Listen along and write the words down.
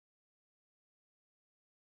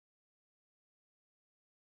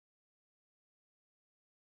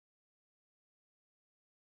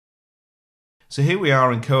So here we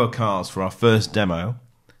are in Koa Cars for our first demo.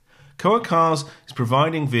 Koa Cars is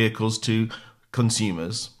providing vehicles to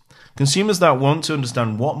consumers that want to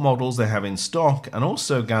understand what models they have in stock and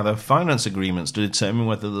also gather finance agreements to determine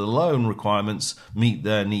whether the loan requirements meet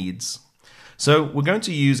their needs. So we're going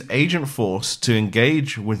to use Agentforce to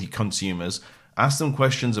engage with consumers, ask them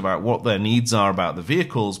questions about what their needs are about the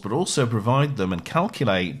vehicles, but also provide them and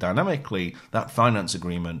calculate dynamically that finance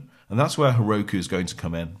agreement. And that's where Heroku is going to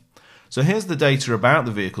come in. So here's the data about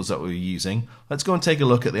the vehicles that we're using. Let's go and take a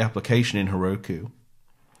look at the application in Heroku.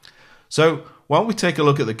 So while we take a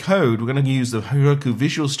look at the code, we're going to use the Heroku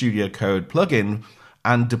Visual Studio Code plugin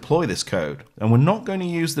and deploy this code. And we're not going to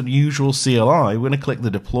use the usual CLI. We're going to click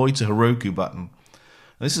the Deploy to Heroku button.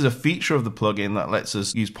 This is a feature of the plugin that lets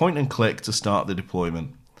us use point and click to start the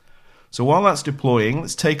deployment. So while that's deploying,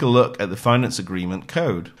 let's take a look at the finance agreement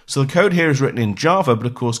code. So the code here is written in Java, but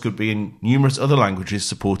of course could be in numerous other languages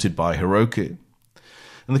supported by Heroku.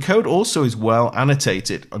 And the code also is well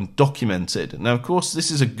annotated and documented. Now, of course,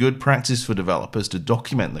 this is a good practice for developers to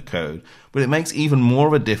document the code, but it makes even more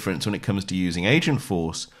of a difference when it comes to using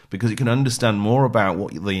Agentforce because you can understand more about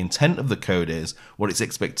what the intent of the code is, what its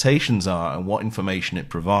expectations are, and what information it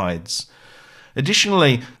provides.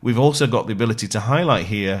 Additionally, we've also got the ability to highlight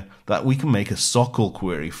here that we can make a SOQL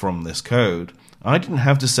query from this code. I didn't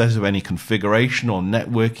have to set up any configuration or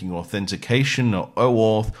networking or authentication or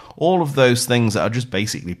OAuth, all of those things that are just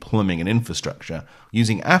basically plumbing and infrastructure.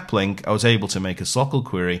 Using AppLink, I was able to make a SOQL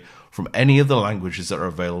query from any of the languages that are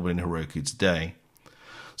available in Heroku today.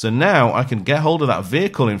 So now I can get hold of that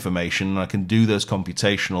vehicle information and I can do those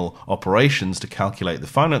computational operations to calculate the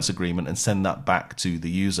finance agreement and send that back to the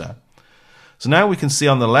user. So now we can see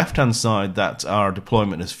on the left-hand side that our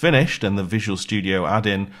deployment is finished and the Visual Studio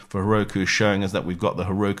add-in for Heroku is showing us that we've got the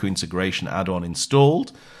Heroku integration add-on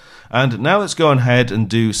installed. And now let's go ahead and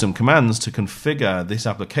do some commands to configure this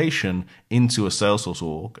application into a Salesforce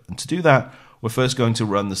org. And to do that, we're first going to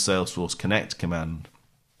run the Salesforce connect command.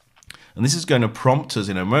 And this is going to prompt us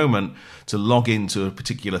in a moment to log into a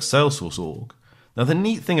particular Salesforce org. Now the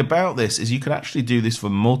neat thing about this is you could actually do this for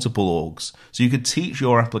multiple orgs. So you could teach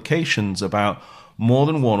your applications about more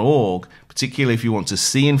than one org, particularly if you want to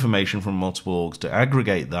see information from multiple orgs to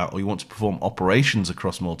aggregate that, or you want to perform operations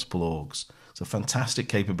across multiple orgs. It's a fantastic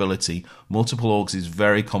capability. Multiple orgs is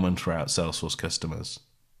very common throughout Salesforce customers.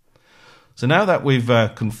 So now that we've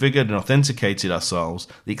configured and authenticated ourselves,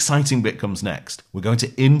 the exciting bit comes next. We're going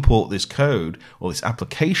to import this code or this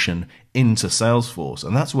application into Salesforce,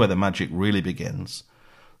 and that's where the magic really begins.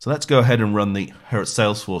 So let's go ahead and run the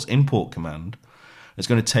Salesforce import command. It's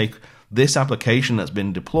going to take this application that's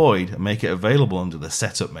been deployed and make it available under the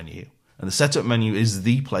setup menu. And the setup menu is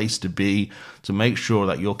the place to be to make sure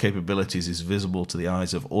that your capabilities is visible to the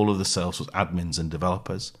eyes of all of the Salesforce admins and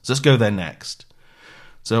developers. So let's go there next.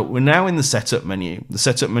 So we're now in the setup menu. The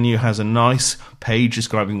setup menu has a nice page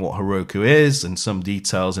describing what Heroku is and some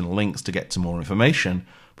details and links to get to more information.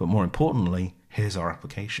 But more importantly, here's our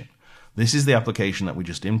application. This is the application that we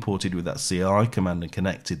just imported with that CLI command and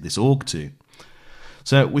connected this org to.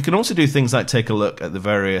 So we can also do things like take a look at the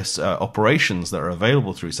various operations that are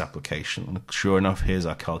available through this application. And sure enough, here's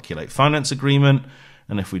our calculate finance agreement.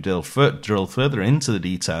 And if we drill further into the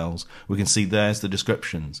details, we can see there's the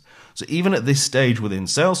descriptions. So even at this stage within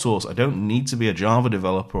Salesforce, I don't need to be a Java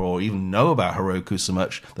developer or even know about Heroku so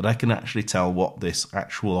much that I can actually tell what this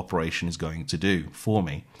actual operation is going to do for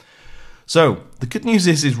me. So the good news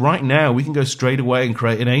is right now we can go straight away and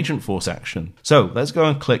create an Agentforce action. So let's go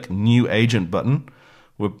and click New Agent button.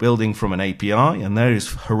 We're building from an API, and there is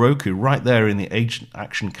Heroku right there in the Agent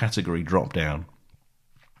Action category drop down.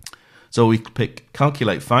 So we pick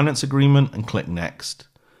Calculate Finance Agreement and click Next.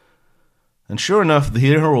 And sure enough,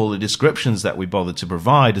 here are all the descriptions that we bothered to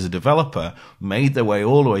provide as a developer, made their way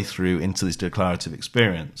all the way through into this declarative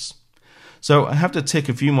experience. So I have to tick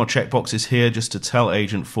a few more checkboxes here just to tell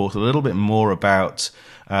Agentforce a little bit more about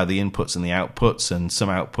the inputs and the outputs, and some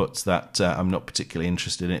outputs that I'm not particularly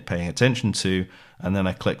interested in paying attention to, and then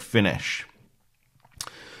I click Finish.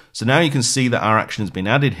 So now you can see that our action has been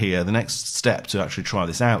added here. The next step to actually try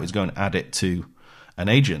this out is go and add it to an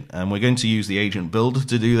agent. And we're going to use the agent builder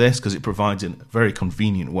to do this because it provides a very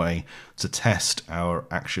convenient way to test our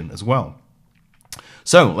action as well.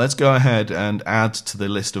 So let's go ahead and add to the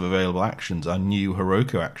list of available actions our new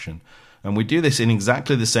Heroku action. And we do this in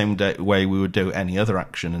exactly the same way we would do any other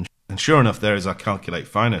action. And sure enough, there is our calculate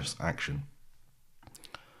finance action.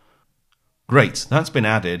 Great, that's been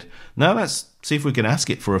added. Now let's see if we can ask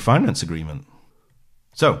it for a finance agreement.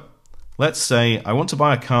 So let's say I want to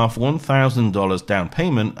buy a car for $1,000 down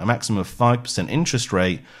payment, a maximum of 5% interest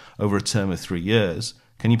rate over a term of 3 years.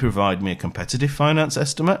 Can you provide me a competitive finance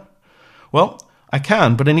estimate? Well, I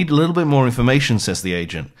can, but I need a little bit more information, says the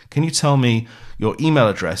agent. Can you tell me your email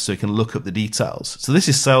address so I can look up the details? So this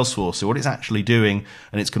is Salesforce, so what it's actually doing,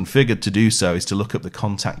 and it's configured to do so, is to look up the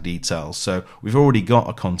contact details. So we've already got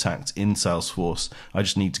a contact in Salesforce. I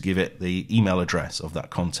just need to give it the email address of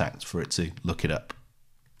that contact for it to look it up.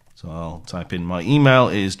 So I'll type in my email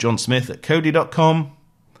is johnsmith@cody.com.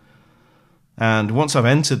 And once I've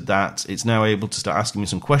entered that, it's now able to start asking me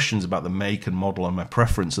some questions about the make and model and my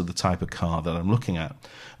preference of the type of car that I'm looking at.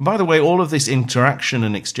 And by the way, all of this interaction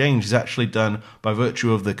and exchange is actually done by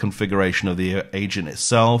virtue of the configuration of the agent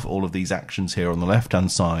itself. All of these actions here on the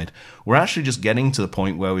left-hand side. We're actually just getting to the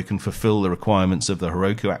point where we can fulfill the requirements of the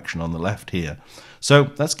Heroku action on the left here.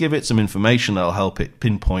 So let's give it some information that will help it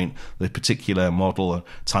pinpoint the particular model or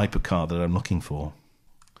type of car that I'm looking for.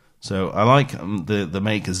 So I like the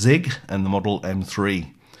make Zig and the model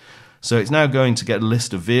M3. So it's now going to get a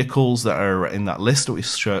list of vehicles that are in that list that we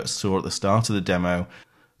saw at the start of the demo.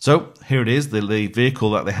 So here it is, the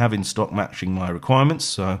vehicle that they have in stock matching my requirements.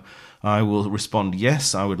 So I will respond,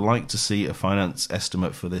 yes, I would like to see a finance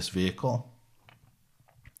estimate for this vehicle.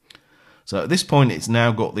 So at this point, it's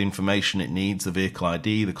now got the information it needs, the vehicle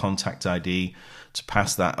ID, the contact ID, to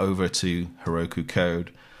pass that over to Heroku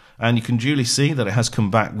code. And you can duly see that it has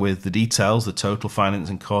come back with the details, the total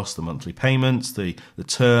financing cost, the monthly payments, the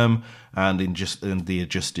term, and the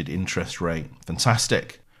adjusted interest rate.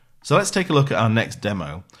 Fantastic. So let's take a look at our next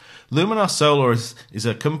demo. Luminaire Solar is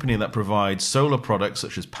a company that provides solar products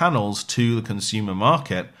such as panels to the consumer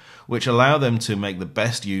market, which allow them to make the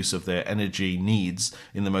best use of their energy needs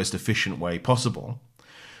in the most efficient way possible.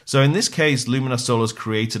 So in this case, Luminaire Solar has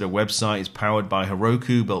created a website. It's powered by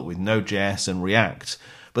Heroku, built with Node.js and React.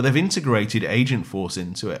 But they've integrated Agentforce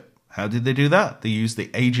into it. How did they do that? They used the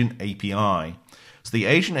Agent API. So the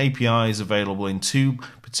Agent API is available in two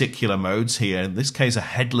particular modes here. In this case, a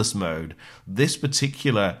headless mode. This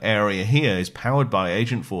particular area here is powered by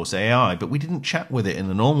Agentforce AI, but we didn't chat with it in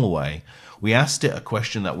the normal way. We asked it a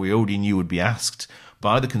question that we already knew would be asked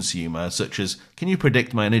by the consumer, such as, can you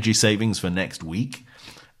predict my energy savings for next week?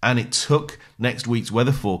 And it took next week's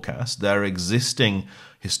weather forecast, their existing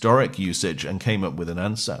historic usage, and came up with an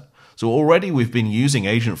answer. So already we've been using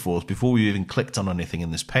Agentforce before we even clicked on anything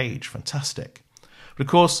in this page. Fantastic. But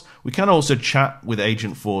of course, we can also chat with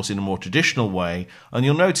Agentforce in a more traditional way, and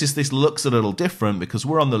you'll notice this looks a little different because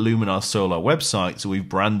we're on the Luminaire Solar website, so we've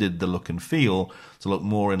branded the look and feel to look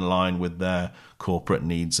more in line with their corporate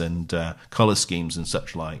needs and color schemes and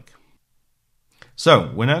such like.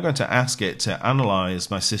 So we're now going to ask it to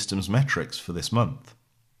analyze my system's metrics for this month.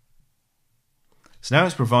 So now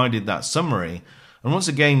it's provided that summary, and once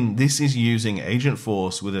again, this is using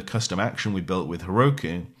Agentforce with a custom action we built with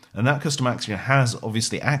Heroku, and that custom action has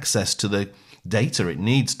obviously access to the data it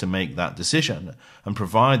needs to make that decision and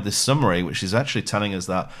provide this summary, which is actually telling us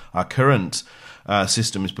that our current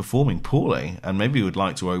system is performing poorly and maybe we would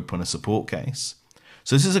like to open a support case.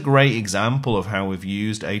 So this is a great example of how we've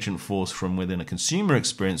used Agentforce from within a consumer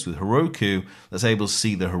experience with Heroku that's able to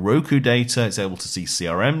see the Heroku data, it's able to see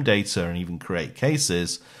CRM data and even create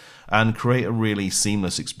cases and create a really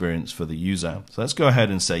seamless experience for the user. So let's go ahead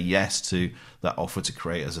and say yes to that offer to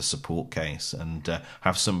create as a support case and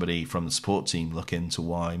have somebody from the support team look into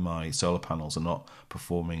why my solar panels are not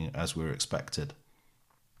performing as we were expected.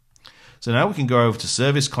 So now we can go over to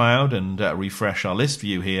Service Cloud and refresh our list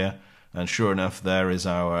view here. And sure enough, there is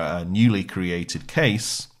our newly created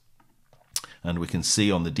case. And we can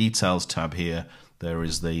see on the Details tab here, there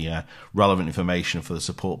is the relevant information for the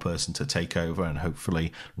support person to take over and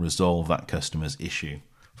hopefully resolve that customer's issue.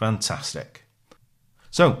 Fantastic.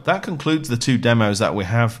 So that concludes the two demos that we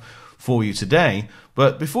have for you today.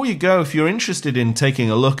 But before you go, if you're interested in taking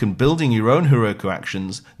a look and building your own Heroku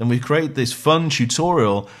actions, then we've created this fun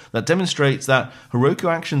tutorial that demonstrates that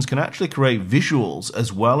Heroku actions can actually create visuals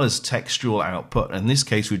as well as textual output. In this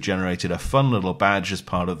case, we've generated a fun little badge as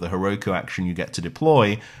part of the Heroku action you get to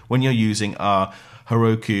deploy when you're using our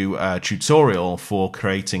Heroku tutorial for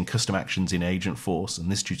creating custom actions in Agentforce.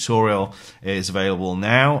 And this tutorial is available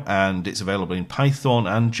now, and it's available in Python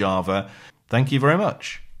and Java. Thank you very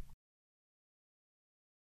much.